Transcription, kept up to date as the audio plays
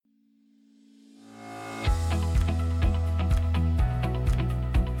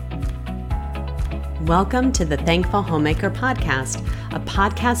Welcome to the Thankful Homemaker Podcast, a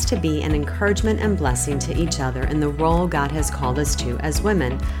podcast to be an encouragement and blessing to each other in the role God has called us to as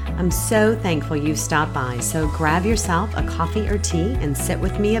women. I'm so thankful you stopped by, so grab yourself a coffee or tea and sit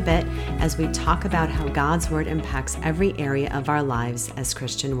with me a bit as we talk about how God's Word impacts every area of our lives as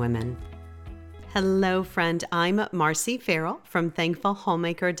Christian women. Hello, friend. I'm Marcy Farrell from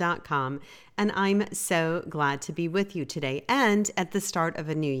ThankfulHomemaker.com, and I'm so glad to be with you today and at the start of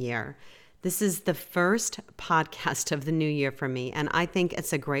a new year. This is the first podcast of the new year for me, and I think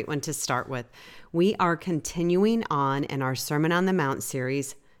it's a great one to start with. We are continuing on in our Sermon on the Mount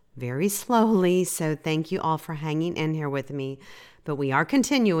series very slowly, so thank you all for hanging in here with me. But we are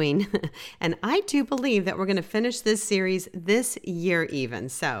continuing, and I do believe that we're going to finish this series this year even.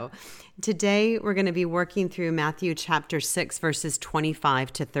 So today we're going to be working through Matthew chapter 6, verses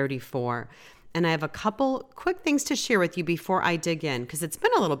 25 to 34. And I have a couple quick things to share with you before I dig in, because it's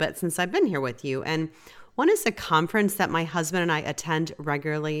been a little bit since I've been here with you. And one is a conference that my husband and I attend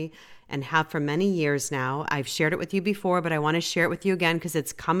regularly and have for many years now. I've shared it with you before, but I want to share it with you again because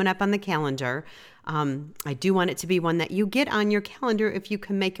it's coming up on the calendar. I do want it to be one that you get on your calendar if you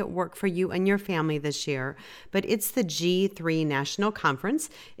can make it work for you and your family this year. But it's the G3 National Conference.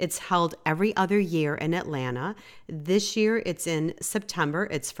 It's held every other year in Atlanta. This year it's in September.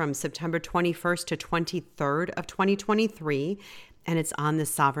 It's from September 21st to 23rd of 2023. And it's on the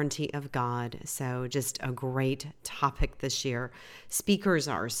sovereignty of God. So just a great topic this year. Speakers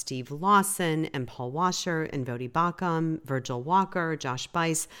are Steve Lawson and Paul Washer and Vodi Bakum, Virgil Walker, Josh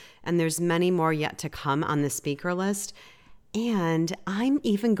Buice, and there's many more yet to come on the speaker list. And I'm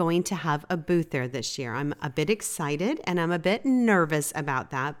even going to have a booth there this year. I'm a bit excited and I'm a bit nervous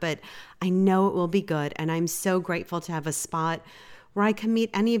about that, but I know it will be good. And I'm so grateful to have a spot where I can meet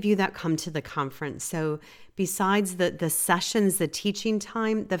any of you that come to the conference. So besides the sessions, the teaching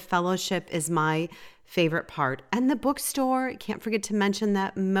time, the fellowship is my favorite part. And the bookstore, can't forget to mention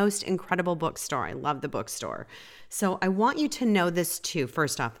that most incredible bookstore. I love the bookstore. So I want you to know this too.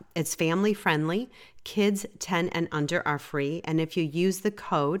 First off, it's family friendly. Kids 10 and under are free. And if you use the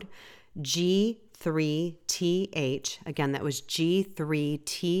code G3TH, again, that was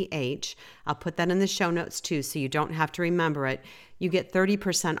G3TH. I'll put that in the show notes too, so you don't have to remember it. You get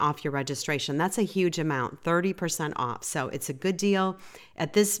 30% off your registration. That's a huge amount, 30% off. So it's a good deal.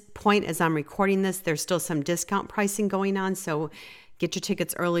 At this point, as I'm recording this, there's still some discount pricing going on. So get your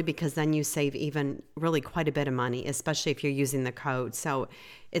tickets early because then you save even really quite a bit of money, especially if you're using the code. So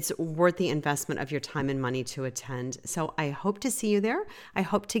it's worth the investment of your time and money to attend. So I hope to see you there. I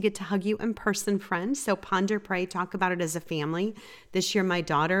hope to get to hug you in person, friends. So ponder, pray, talk about it as a family. This year, my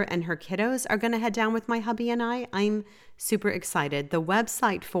daughter and her kiddos are going to head down with my hubby and I. I'm super excited. The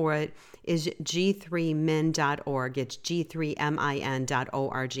website for it is g3min.org. It's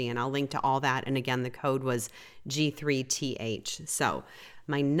g3min.org. And I'll link to all that. And again, the code was G3TH. So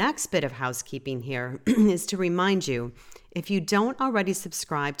my next bit of housekeeping here is to remind you, if you don't already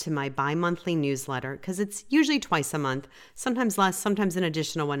subscribe to my bi-monthly newsletter, because it's usually twice a month, sometimes less, sometimes an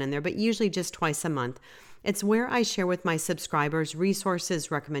additional one in there, but usually just twice a month. It's where I share with my subscribers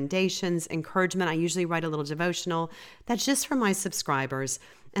resources, recommendations, encouragement. I usually write a little devotional that's just for my subscribers.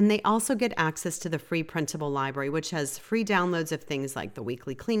 And they also get access to the free printable library, which has free downloads of things like the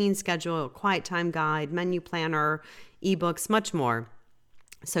weekly cleaning schedule, a quiet time guide, menu planner, ebooks, much more.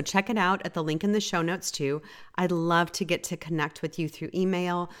 So check it out at the link in the show notes too. I'd love to get to connect with you through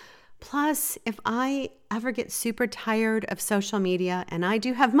email. Plus, if I ever get super tired of social media, and I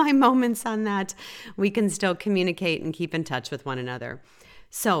do have my moments on that, we can still communicate and keep in touch with one another.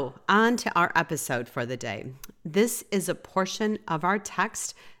 So on to our episode for the day. This is a portion of our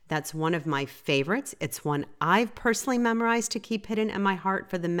text that's one of my favorites. It's one I've personally memorized to keep hidden in my heart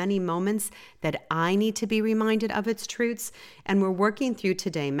for the many moments that I need to be reminded of its truths. And we're working through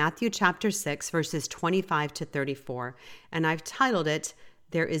today Matthew chapter 6, verses 25 to 34. And I've titled it,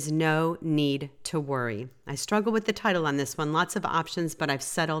 There is No Need to Worry. I struggle with the title on this one, lots of options, but I've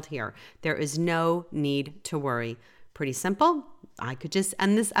settled here. There is no need to worry. Pretty simple. I could just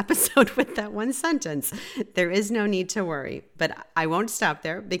end this episode with that one sentence. There is no need to worry. But I won't stop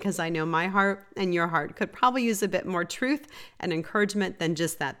there because I know my heart and your heart could probably use a bit more truth and encouragement than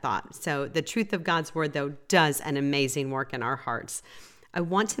just that thought. So the truth of God's word, though, does an amazing work in our hearts. I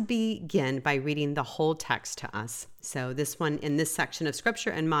want to begin by reading the whole text to us. So this one in this section of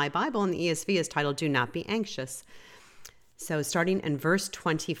scripture in my Bible in the ESV is titled, Do Not Be Anxious. So starting in verse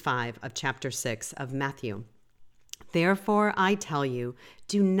 25 of chapter 6 of Matthew. Therefore, I tell you,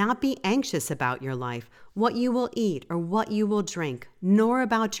 do not be anxious about your life, what you will eat or what you will drink, nor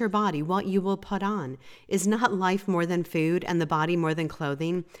about your body, what you will put on. Is not life more than food, and the body more than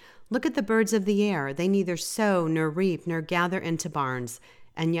clothing? Look at the birds of the air. They neither sow, nor reap, nor gather into barns,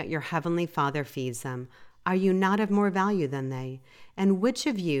 and yet your heavenly Father feeds them. Are you not of more value than they? And which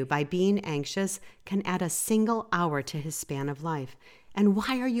of you, by being anxious, can add a single hour to his span of life? And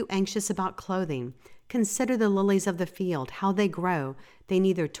why are you anxious about clothing? Consider the lilies of the field, how they grow. They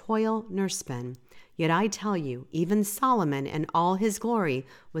neither toil nor spin. Yet I tell you, even Solomon in all his glory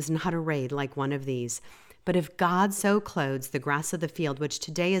was not arrayed like one of these. But if God so clothes the grass of the field, which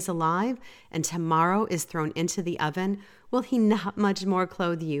today is alive and tomorrow is thrown into the oven, will he not much more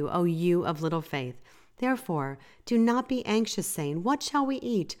clothe you, O you of little faith? Therefore, do not be anxious, saying, what shall we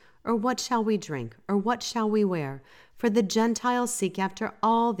eat? Or what shall we drink? Or what shall we wear? For the Gentiles seek after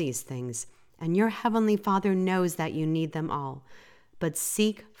all these things, and your heavenly Father knows that you need them all. But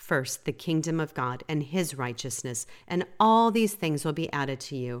seek first the kingdom of God and his righteousness, and all these things will be added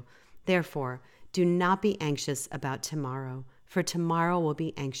to you. Therefore, do not be anxious about tomorrow, for tomorrow will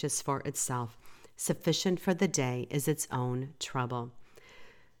be anxious for itself. Sufficient for the day is its own trouble.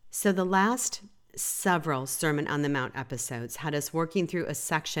 So the last several Sermon on the Mount episodes had us working through a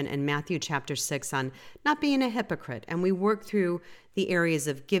section in Matthew chapter 6 on not being a hypocrite. And we worked through the areas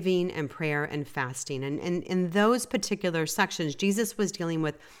of giving and prayer and fasting. And in those particular sections, Jesus was dealing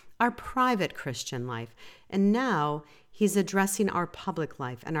with our private Christian life. And now he's addressing our public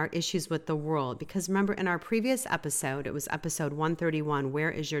life and our issues with the world. Because remember, in our previous episode, it was episode 131,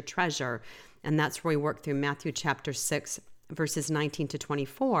 Where is Your Treasure? And that's where we worked through Matthew chapter 6, verses 19 to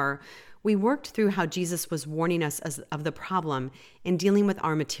 24. We worked through how Jesus was warning us of the problem in dealing with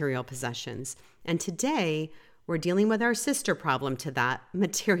our material possessions. And today, we're dealing with our sister problem to that,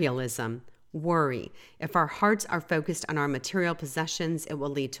 materialism, worry. If our hearts are focused on our material possessions, it will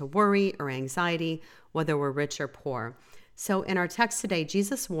lead to worry or anxiety, whether we're rich or poor. So in our text today,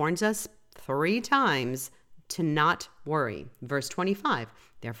 Jesus warns us 3 times to not worry. Verse 25,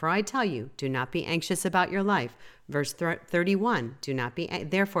 therefore I tell you, do not be anxious about your life. Verse 31,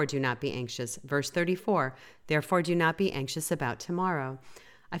 therefore do not be anxious. Verse 34, therefore do not be anxious about tomorrow.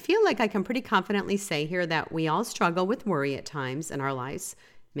 I feel like I can pretty confidently say here that we all struggle with worry at times in our lives,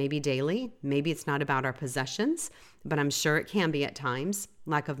 maybe daily. Maybe it's not about our possessions, but I'm sure it can be at times.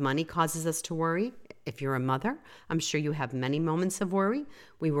 Lack of money causes us to worry. If you're a mother, I'm sure you have many moments of worry.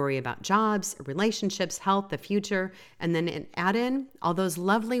 We worry about jobs, relationships, health, the future, and then add in all those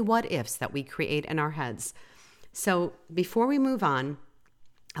lovely what ifs that we create in our heads. So before we move on,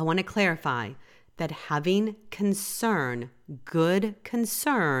 I want to clarify that having concern, good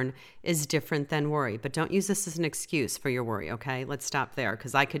concern, is different than worry. But don't use this as an excuse for your worry, okay? Let's stop there,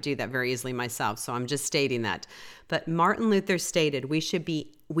 because I could do that very easily myself, so I'm just stating that. But Martin Luther stated we should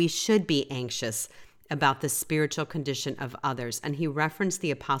be anxious about the spiritual condition of others. And he referenced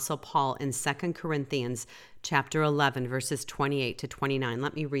the Apostle Paul in 2 Corinthians chapter 11, verses 28 to 29.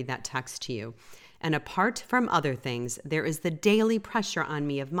 Let me read that text to you. And apart from other things, there is the daily pressure on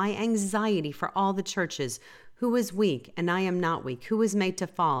me of my anxiety for all the churches. Who is weak, and I am not weak? Who is made to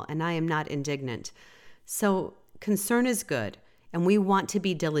fall, and I am not indignant? So concern is good, and we want to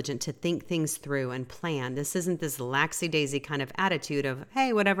be diligent to think things through and plan. This isn't this laxy-daisy kind of attitude of,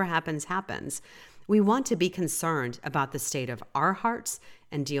 hey, whatever happens, happens. We want to be concerned about the state of our hearts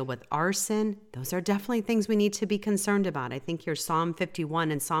and deal with our sin. Those are definitely things we need to be concerned about. I think here's Psalm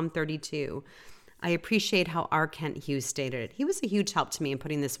 51 and Psalm 32. I appreciate how R. Kent Hughes stated it. He was a huge help to me in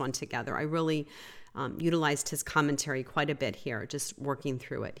putting this one together. I really utilized his commentary quite a bit here, just working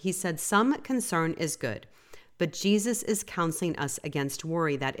through it. He said, some concern is good, but Jesus is counseling us against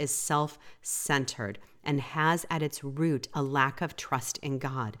worry that is self-centered and has at its root a lack of trust in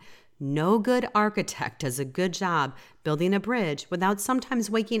God. No good architect does a good job building a bridge without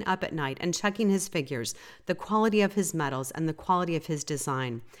sometimes waking up at night and checking his figures, the quality of his metals, and the quality of his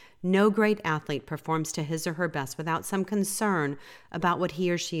design. No great athlete performs to his or her best without some concern about what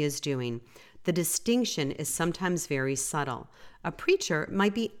he or she is doing. The distinction is sometimes very subtle. A preacher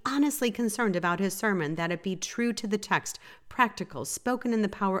might be honestly concerned about his sermon, that it be true to the text, practical, spoken in the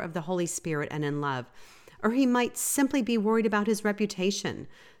power of the Holy Spirit and in love. Or he might simply be worried about his reputation.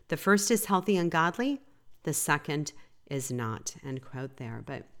 The first is healthy and godly, the second is not, end quote there.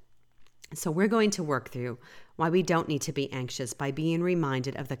 But so we're going to work through why we don't need to be anxious by being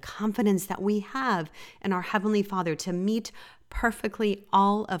reminded of the confidence that we have in our Heavenly Father to meet perfectly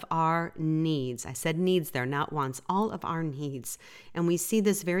all of our needs. I said needs there, not wants, all of our needs. And we see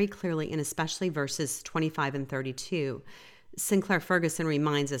this very clearly in especially verses 25 and 32. Sinclair Ferguson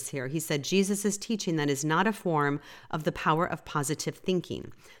reminds us here. He said, Jesus' teaching that is not a form of the power of positive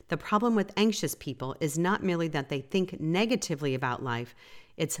thinking. The problem with anxious people is not merely that they think negatively about life.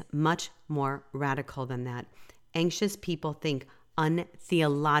 It's much more radical than that. Anxious people think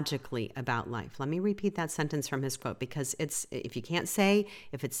untheologically about life. Let me repeat that sentence from his quote, because it's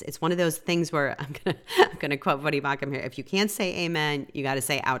one of those things where I'm gonna quote Voddie Baucham here. If you can't say amen, you got to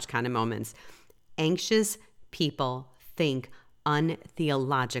say ouch kind of moments. Anxious people think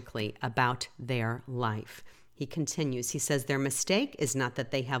untheologically about their life. He continues, he says, their mistake is not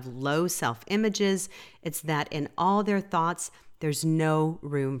that they have low self-images, it's that in all their thoughts, there's no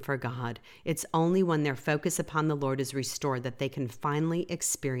room for God. It's only when their focus upon the Lord is restored that they can finally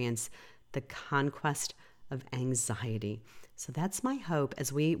experience the conquest of anxiety. So that's my hope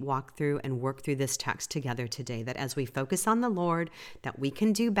as we walk through and work through this text together today, that as we focus on the Lord, that we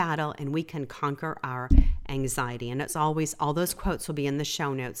can do battle and we can conquer our anxiety. And as always, all those quotes will be in the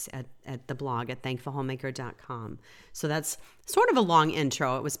show notes at the blog at thankfulhomemaker.com. So that's sort of a long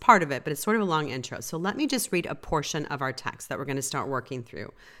intro. It was part of it, but it's sort of a long intro. So let me just read a portion of our text that we're going to start working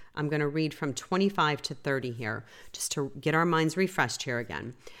through. I'm going to read from 25 to 30 here, just to get our minds refreshed here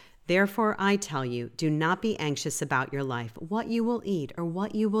again. Therefore, I tell you, do not be anxious about your life, what you will eat or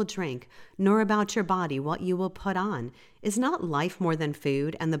what you will drink, nor about your body, what you will put on. Is not life more than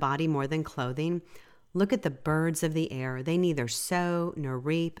food and the body more than clothing? Look at the birds of the air. They neither sow nor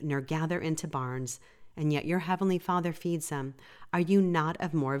reap nor gather into barns, and yet your heavenly Father feeds them. Are you not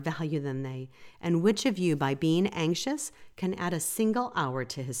of more value than they? And which of you, by being anxious, can add a single hour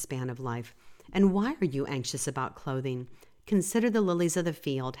to his span of life? And why are you anxious about clothing? Consider the lilies of the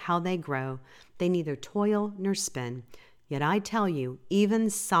field, how they grow. They neither toil nor spin. Yet I tell you,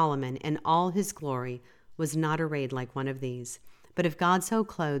 even Solomon in all his glory was not arrayed like one of these. But if God so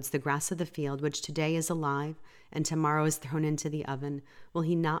clothes the grass of the field, which today is alive and tomorrow is thrown into the oven, will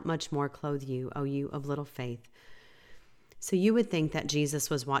he not much more clothe you, O you of little faith? So you would think that Jesus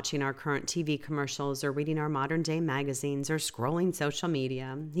was watching our current TV commercials or reading our modern day magazines or scrolling social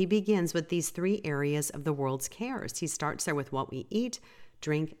media. He begins with these three areas of the world's cares. He starts there with what we eat,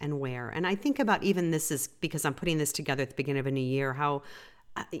 drink, and wear. And I think about even this is because I'm putting this together at the beginning of a new year, how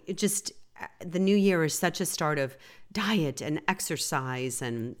the new year is such a start of diet and exercise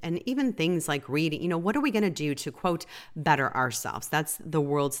and even things like reading. What are we going to do to, quote, better ourselves? That's the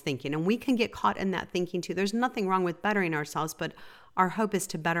world's thinking. And we can get caught in that thinking too. There's nothing wrong with bettering ourselves, but our hope is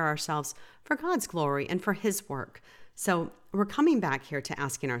to better ourselves for God's glory and for his work. So we're coming back here to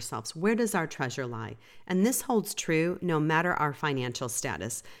asking ourselves, where does our treasure lie? And this holds true no matter our financial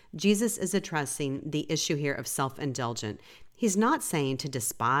status. Jesus is addressing the issue here of self-indulgent. He's not saying to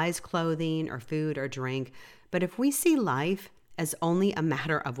despise clothing or food or drink, but if we see life as only a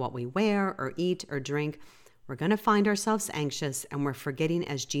matter of what we wear or eat or drink, we're going to find ourselves anxious, and we're forgetting,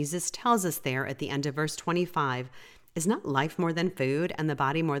 as Jesus tells us there at the end of verse 25, is not life more than food and the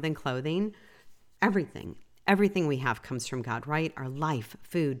body more than clothing? Everything we have comes from God, right? Our life,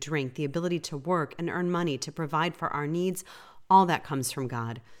 food, drink, the ability to work and earn money to provide for our needs, all that comes from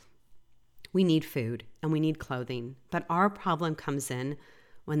God. We need food and we need clothing, but our problem comes in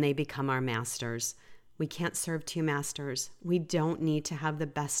when they become our masters. We can't serve two masters. We don't need to have the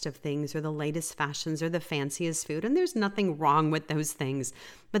best of things or the latest fashions or the fanciest food, and there's nothing wrong with those things,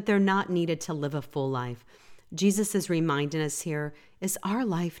 but they're not needed to live a full life. Jesus is reminding us here, is our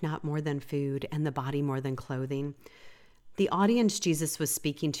life not more than food and the body more than clothing? The audience Jesus was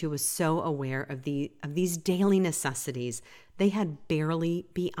speaking to was so aware of these daily necessities. They had barely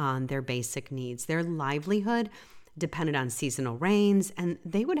beyond their basic needs. Their livelihood depended on seasonal rains, and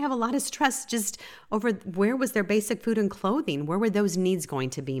they would have a lot of stress just over where was their basic food and clothing? Where were those needs going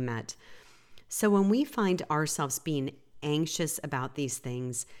to be met? So when we find ourselves being anxious about these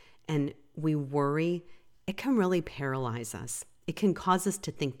things and we worry, it can really paralyze us. It can cause us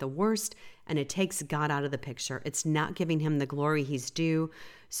to think the worst, and it takes God out of the picture. It's not giving him the glory he's due.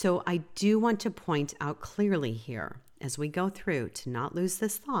 So I do want to point out clearly here, as we go through, to not lose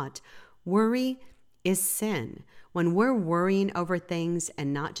this thought, worry is sin. When we're worrying over things,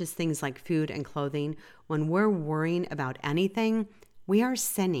 and not just things like food and clothing, when we're worrying about anything, we are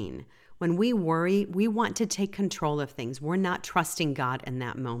sinning. When we worry, we want to take control of things. We're not trusting God in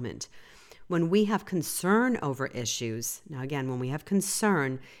that moment. When we have concern over issues, now again, when we have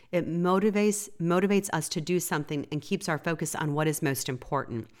concern, it motivates us to do something and keeps our focus on what is most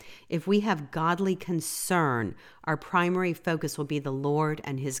important. If we have godly concern, our primary focus will be the Lord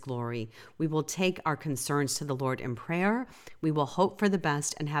and his glory. We will take our concerns to the Lord in prayer. We will hope for the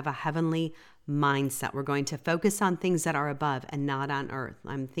best and have a heavenly mindset. We're going to focus on things that are above and not on earth.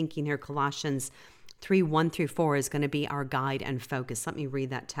 I'm thinking here Colossians 3:1-4 is going to be our guide and focus. Let me read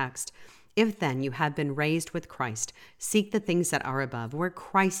that text. If then you have been raised with Christ, seek the things that are above, where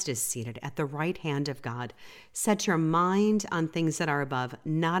Christ is seated at the right hand of God. Set your mind on things that are above,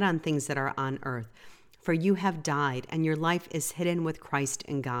 not on things that are on earth. For you have died, and your life is hidden with Christ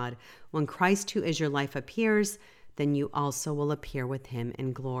in God. When Christ, who is your life, appears, then you also will appear with him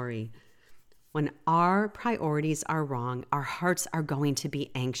in glory. When our priorities are wrong, our hearts are going to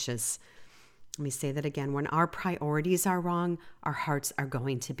be anxious. Let me say that again. When our priorities are wrong, our hearts are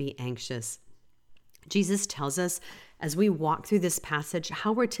going to be anxious. Jesus tells us as we walk through this passage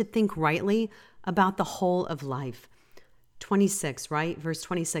how we're to think rightly about the whole of life. 26, right? Verse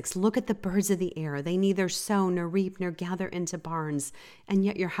 26, look at the birds of the air. They neither sow nor reap nor gather into barns, and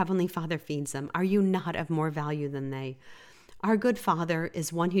yet your heavenly Father feeds them. Are you not of more value than they? Our good Father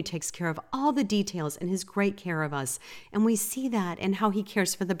is one who takes care of all the details and his great care of us. And we see that in how he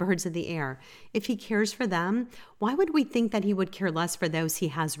cares for the birds of the air. If he cares for them, why would we think that he would care less for those he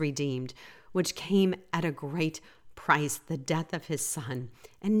has redeemed, which came at a great price, the death of his Son?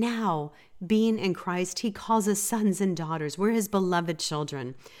 And now, being in Christ, he calls us sons and daughters. We're his beloved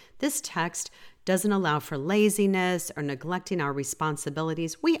children. This text doesn't allow for laziness or neglecting our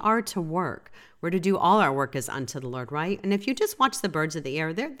responsibilities. We are to work. We're to do all our work as unto the Lord, right? And if you just watch the birds of the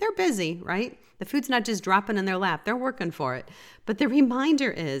air, they're busy, right? The food's not just dropping in their lap. They're working for it. But the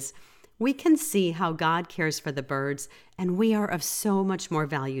reminder is we can see how God cares for the birds, and we are of so much more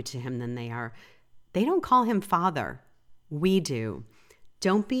value to him than they are. They don't call him Father. We do.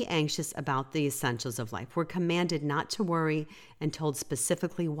 Don't be anxious about the essentials of life. We're commanded not to worry and told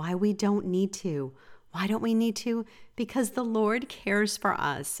specifically why we don't need to. Why don't we need to? Because the Lord cares for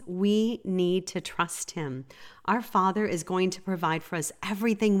us. We need to trust him. Our Father is going to provide for us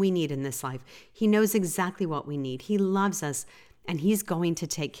everything we need in this life. He knows exactly what we need. He loves us, and he's going to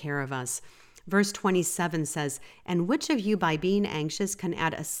take care of us. Verse 27 says, and which of you by being anxious can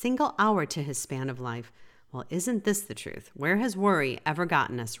add a single hour to his span of life? Well, isn't this the truth? Where has worry ever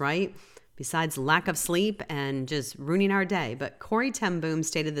gotten us, right? Besides lack of sleep and just ruining our day. But Corrie ten Boom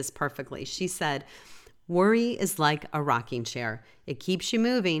stated this perfectly. She said, worry is like a rocking chair. It keeps you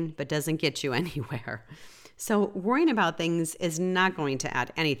moving, but doesn't get you anywhere. So worrying about things is not going to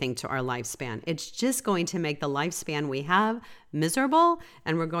add anything to our lifespan. It's just going to make the lifespan we have miserable,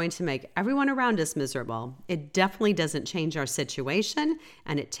 and we're going to make everyone around us miserable. It definitely doesn't change our situation,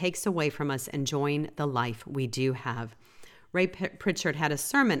 and it takes away from us enjoying the life we do have. Ray Pritchard had a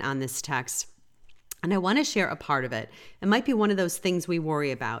sermon on this text, and I want to share a part of it. It might be one of those things we worry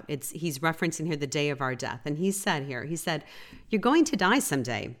about. He's referencing here the day of our death, and he said, you're going to die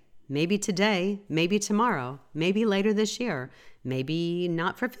someday. Maybe today, maybe tomorrow, maybe later this year, maybe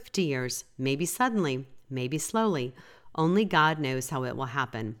not for 50 years, maybe suddenly, maybe slowly. Only God knows how it will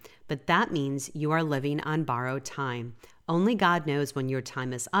happen. But that means you are living on borrowed time. Only God knows when your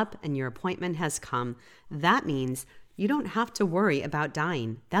time is up and your appointment has come. That means you don't have to worry about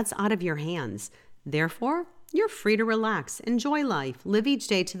dying. That's out of your hands. Therefore, you're free to relax, enjoy life, live each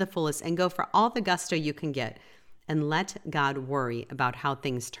day to the fullest, and go for all the gusto you can get. And let God worry about how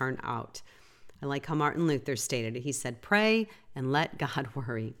things turn out. I like how Martin Luther stated it. He said, pray and let God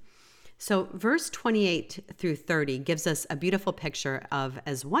worry. So verse 28-30 gives us a beautiful picture of,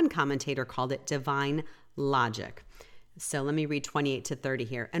 as one commentator called it, divine logic. So let me read 28-30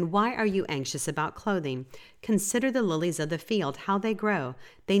 here. And why are you anxious about clothing? Consider the lilies of the field, how they grow.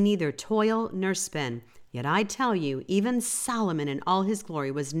 They neither toil nor spin. Yet I tell you, even Solomon in all his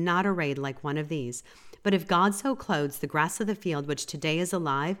glory was not arrayed like one of these. But if God so clothes the grass of the field, which today is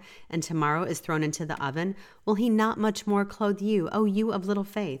alive and tomorrow is thrown into the oven, will he not much more clothe you, O you of little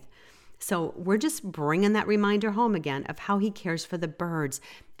faith? So we're just bringing that reminder home again of how he cares for the birds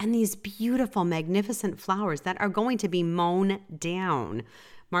and these beautiful, magnificent flowers that are going to be mown down.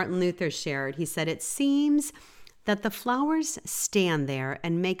 Martin Luther shared, he said, it seems that the flowers stand there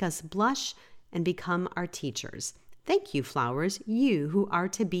and make us blush and become our teachers. Thank you, flowers, you who are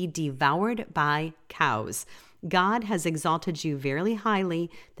to be devoured by cows. God has exalted you very highly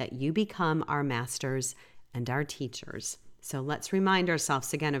that you become our masters and our teachers. So let's remind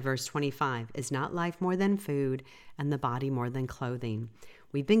ourselves again of verse 25. Is not life more than food and the body more than clothing?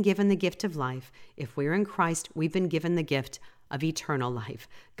 We've been given the gift of life. If we're in Christ, we've been given the gift of eternal life.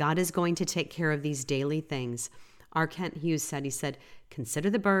 God is going to take care of these daily things. R. Kent Hughes said, consider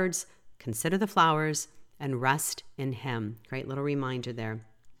the birds, consider the flowers, and rest in him. Great little reminder there.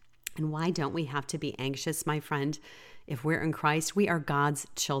 And why don't we have to be anxious, my friend? If we're in Christ, we are God's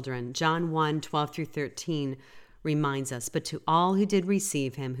children. John 1:12-13 reminds us, but to all who did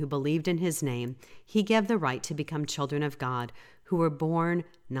receive him, who believed in his name, he gave the right to become children of God, who were born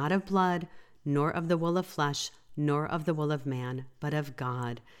not of blood, nor of the will of flesh, nor of the will of man, but of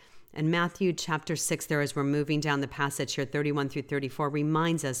God. And Matthew chapter 6 there, as we're moving down the passage here, 31 through 34,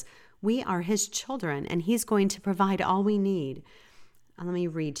 reminds us we are his children and he's going to provide all we need. And let me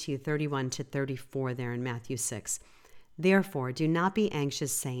read to you 31 to 34 there in Matthew 6. Therefore, do not be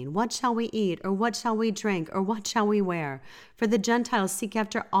anxious, saying, what shall we eat, or what shall we drink, or what shall we wear? For the Gentiles seek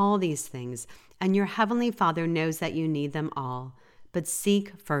after all these things, and your heavenly Father knows that you need them all. But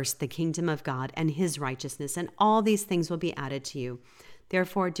seek first the kingdom of God and his righteousness, and all these things will be added to you.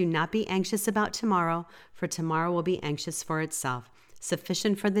 Therefore, do not be anxious about tomorrow, for tomorrow will be anxious for itself.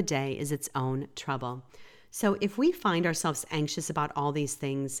 Sufficient for the day is its own trouble. So if we find ourselves anxious about all these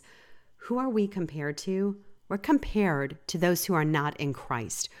things, who are we compared to? We're compared to those who are not in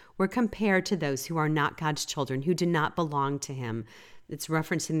Christ. We're compared to those who are not God's children, who do not belong to him. It's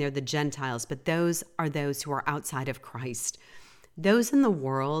referencing there the Gentiles, but those are those who are outside of Christ. Those in the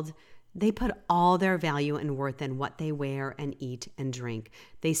world, they put all their value and worth in what they wear and eat and drink.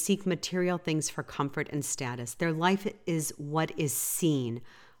 They seek material things for comfort and status. Their life is what is seen.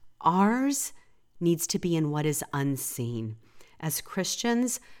 Ours needs to be in what is unseen. As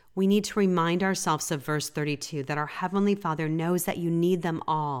Christians, we need to remind ourselves of verse 32, that our Heavenly Father knows that you need them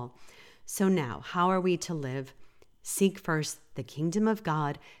all. So now, how are we to live? Seek first the kingdom of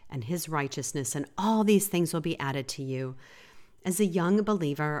God and his righteousness, and all these things will be added to you. As a young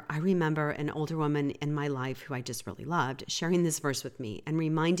believer, I remember an older woman in my life who I just really loved sharing this verse with me and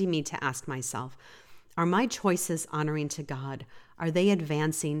reminding me to ask myself, are my choices honoring to God? Are they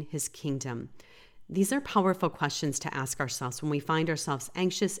advancing his kingdom? These are powerful questions to ask ourselves when we find ourselves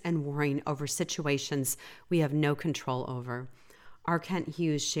anxious and worrying over situations we have no control over. R. Kent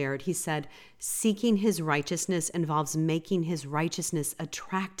Hughes shared, he said, seeking his righteousness involves making his righteousness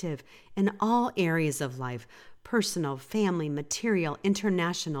attractive in all areas of life, personal, family, material,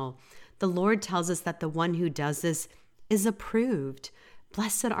 international. The Lord tells us that the one who does this is approved.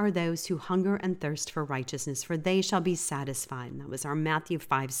 Blessed are those who hunger and thirst for righteousness, for they shall be satisfied. And that was our Matthew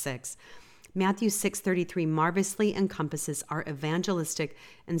 5:6. Matthew 6:33 marvelously encompasses our evangelistic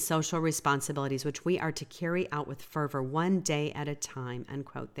and social responsibilities, which we are to carry out with fervor one day at a time, end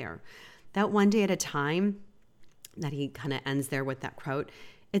quote there. That one day at a time that he kind of ends there with that quote,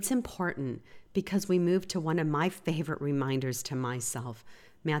 it's important because we move to one of my favorite reminders to myself,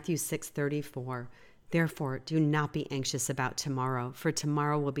 Matthew 6:34. Therefore, do not be anxious about tomorrow, for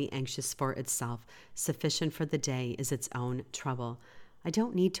tomorrow will be anxious for itself. Sufficient for the day is its own trouble. I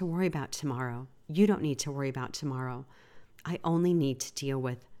don't need to worry about tomorrow. You don't need to worry about tomorrow. I only need to deal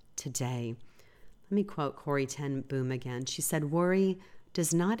with today. Let me quote Corrie ten Boom again. She said, worry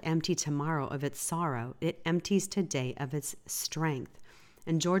does not empty tomorrow of its sorrow. It empties today of its strength.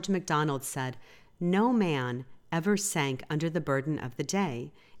 And George MacDonald said, no man ever sank under the burden of the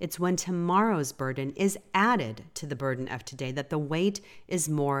day. It's when tomorrow's burden is added to the burden of today that the weight is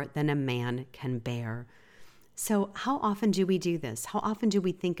more than a man can bear. So how often do we do this? How often do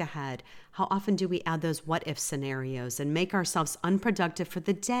we think ahead? How often do we add those what-if scenarios and make ourselves unproductive for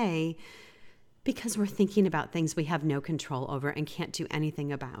the day because we're thinking about things we have no control over and can't do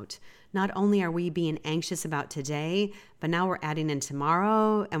anything about? Not only are we being anxious about today, but now we're adding in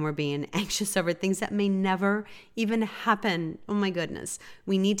tomorrow and we're being anxious over things that may never even happen. Oh my goodness.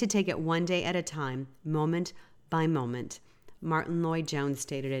 We need to take it one day at a time, moment by moment. Martin Lloyd-Jones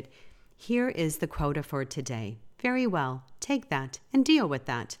stated it. Here is the quota for today. Very well, take that and deal with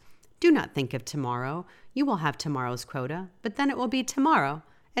that. Do not think of tomorrow. You will have tomorrow's quota, but then it will be tomorrow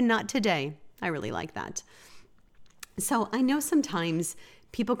and not today. I really like that. So I know sometimes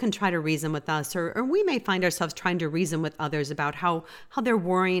people can try to reason with us, or we may find ourselves trying to reason with others about how they're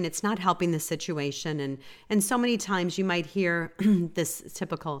worrying. It's not helping the situation. And so many times you might hear this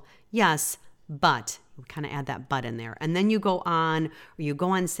typical, yes, but. We kind of add that but in there. And then you go on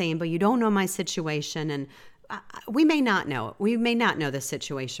saying, but you don't know my situation. And we may not know. We may not know the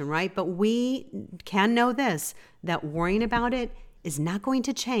situation, right? But we can know this, that worrying about it is not going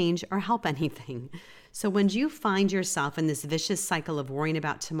to change or help anything. So when you find yourself in this vicious cycle of worrying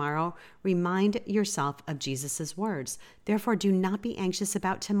about tomorrow, remind yourself of Jesus's words. Therefore, do not be anxious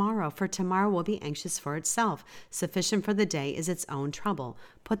about tomorrow, for tomorrow will be anxious for itself. Sufficient for the day is its own trouble.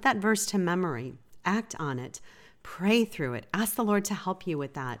 Put that verse to memory. Act on it. Pray through it. Ask the Lord to help you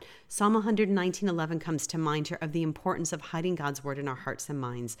with that. Psalm 119:11 comes to mind here of the importance of hiding God's word in our hearts and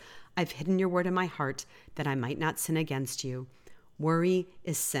minds. I've hidden your word in my heart that I might not sin against you. Worry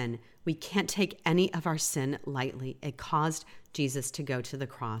is sin. We can't take any of our sin lightly. It caused Jesus to go to the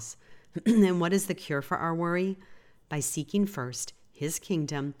cross. And what is the cure for our worry? By seeking first his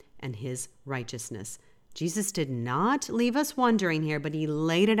kingdom and his righteousness. Jesus did not leave us wondering here, but he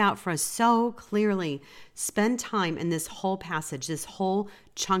laid it out for us so clearly. Spend time in this whole passage, this whole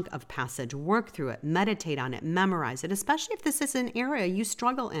chunk of passage. Work through it, meditate on it, memorize it, especially if this is an area you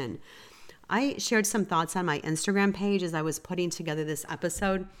struggle in. I shared some thoughts on my Instagram page as I was putting together this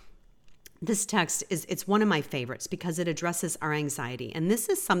episode. This text it's one of my favorites because it addresses our anxiety. And this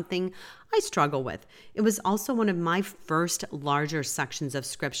is something I struggle with. It was also one of my first larger sections of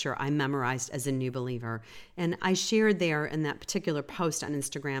scripture I memorized as a new believer. And I shared there in that particular post on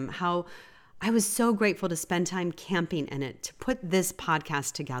Instagram how I was so grateful to spend time camping in it, to put this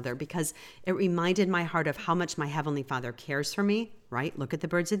podcast together, because it reminded my heart of how much my Heavenly Father cares for me, right? Look at the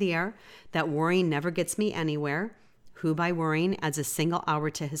birds of the air. That worrying never gets me anywhere. Who by worrying adds a single hour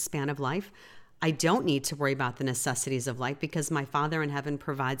to his span of life? I don't need to worry about the necessities of life because my Father in heaven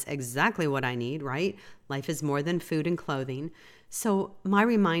provides exactly what I need, right? Life is more than food and clothing. So my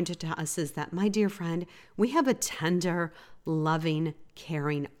reminder to us is that, my dear friend, we have a tender, loving,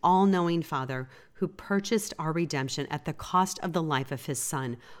 caring, all-knowing Father who purchased our redemption at the cost of the life of his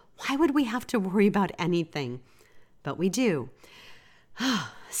Son. Why would we have to worry about anything? But we do.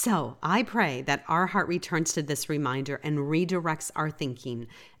 So I pray that our heart returns to this reminder and redirects our thinking.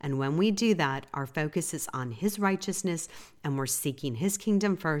 And when we do that, our focus is on his righteousness and we're seeking his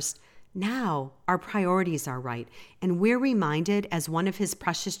kingdom first. Now our priorities are right. And we're reminded as one of his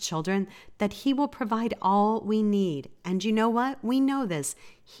precious children that he will provide all we need. And you know what? We know this.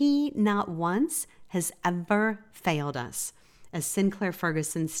 He not once has ever failed us. As Sinclair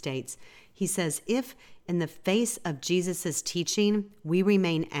Ferguson states, he says, if in the face of Jesus's teaching we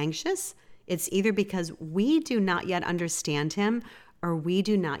remain anxious, it's either because we do not yet understand him or we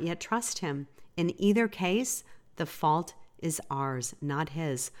do not yet trust him. In either case, the fault is ours, not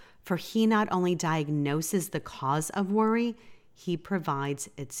his. For he not only diagnoses the cause of worry, he provides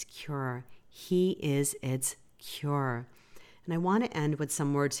its cure. He is its cure. And I want to end with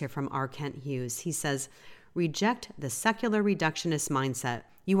some words here from R. Kent Hughes. He says, reject the secular reductionist mindset.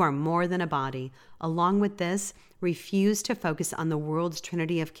 You are more than a body. Along with this, refuse to focus on the world's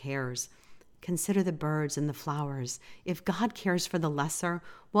trinity of cares. Consider the birds and the flowers. If God cares for the lesser,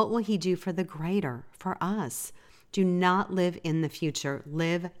 what will he do for the greater, for us? Do not live in the future.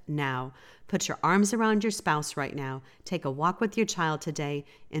 Live now. Put your arms around your spouse right now. Take a walk with your child today.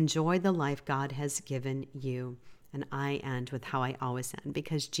 Enjoy the life God has given you. And I end with how I always end,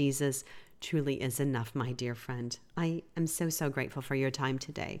 because Jesus truly is enough, my dear friend. I am so grateful for your time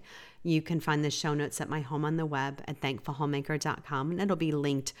today. You can find the show notes at my home on the web at thankfulhomemaker.com, and it'll be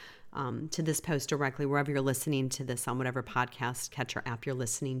linked to this post directly wherever you're listening to this, on whatever podcast catcher app you're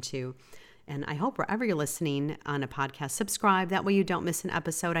listening to. And I hope wherever you're listening on a podcast, subscribe. That way you don't miss an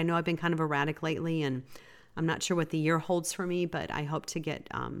episode. I know I've been kind of erratic lately, and I'm not sure what the year holds for me, but I hope to get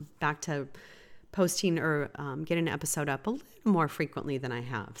back to posting or getting an episode up a little more frequently than I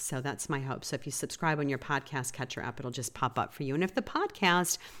have. So that's my hope. So if you subscribe on your podcast catcher app, it'll just pop up for you. And if the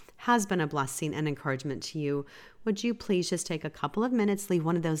podcast has been a blessing and encouragement to you, would you please just take a couple of minutes, leave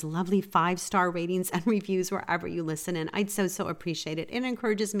one of those lovely 5-star ratings and reviews wherever you listen. And I'd so appreciate it. It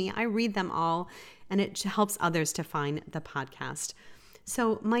encourages me. I read them all, and it helps others to find the podcast.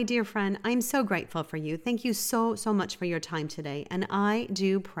 So, my dear friend, I'm so grateful for you. Thank you so much for your time today. And I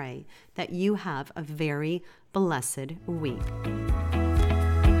do pray that you have a very blessed week.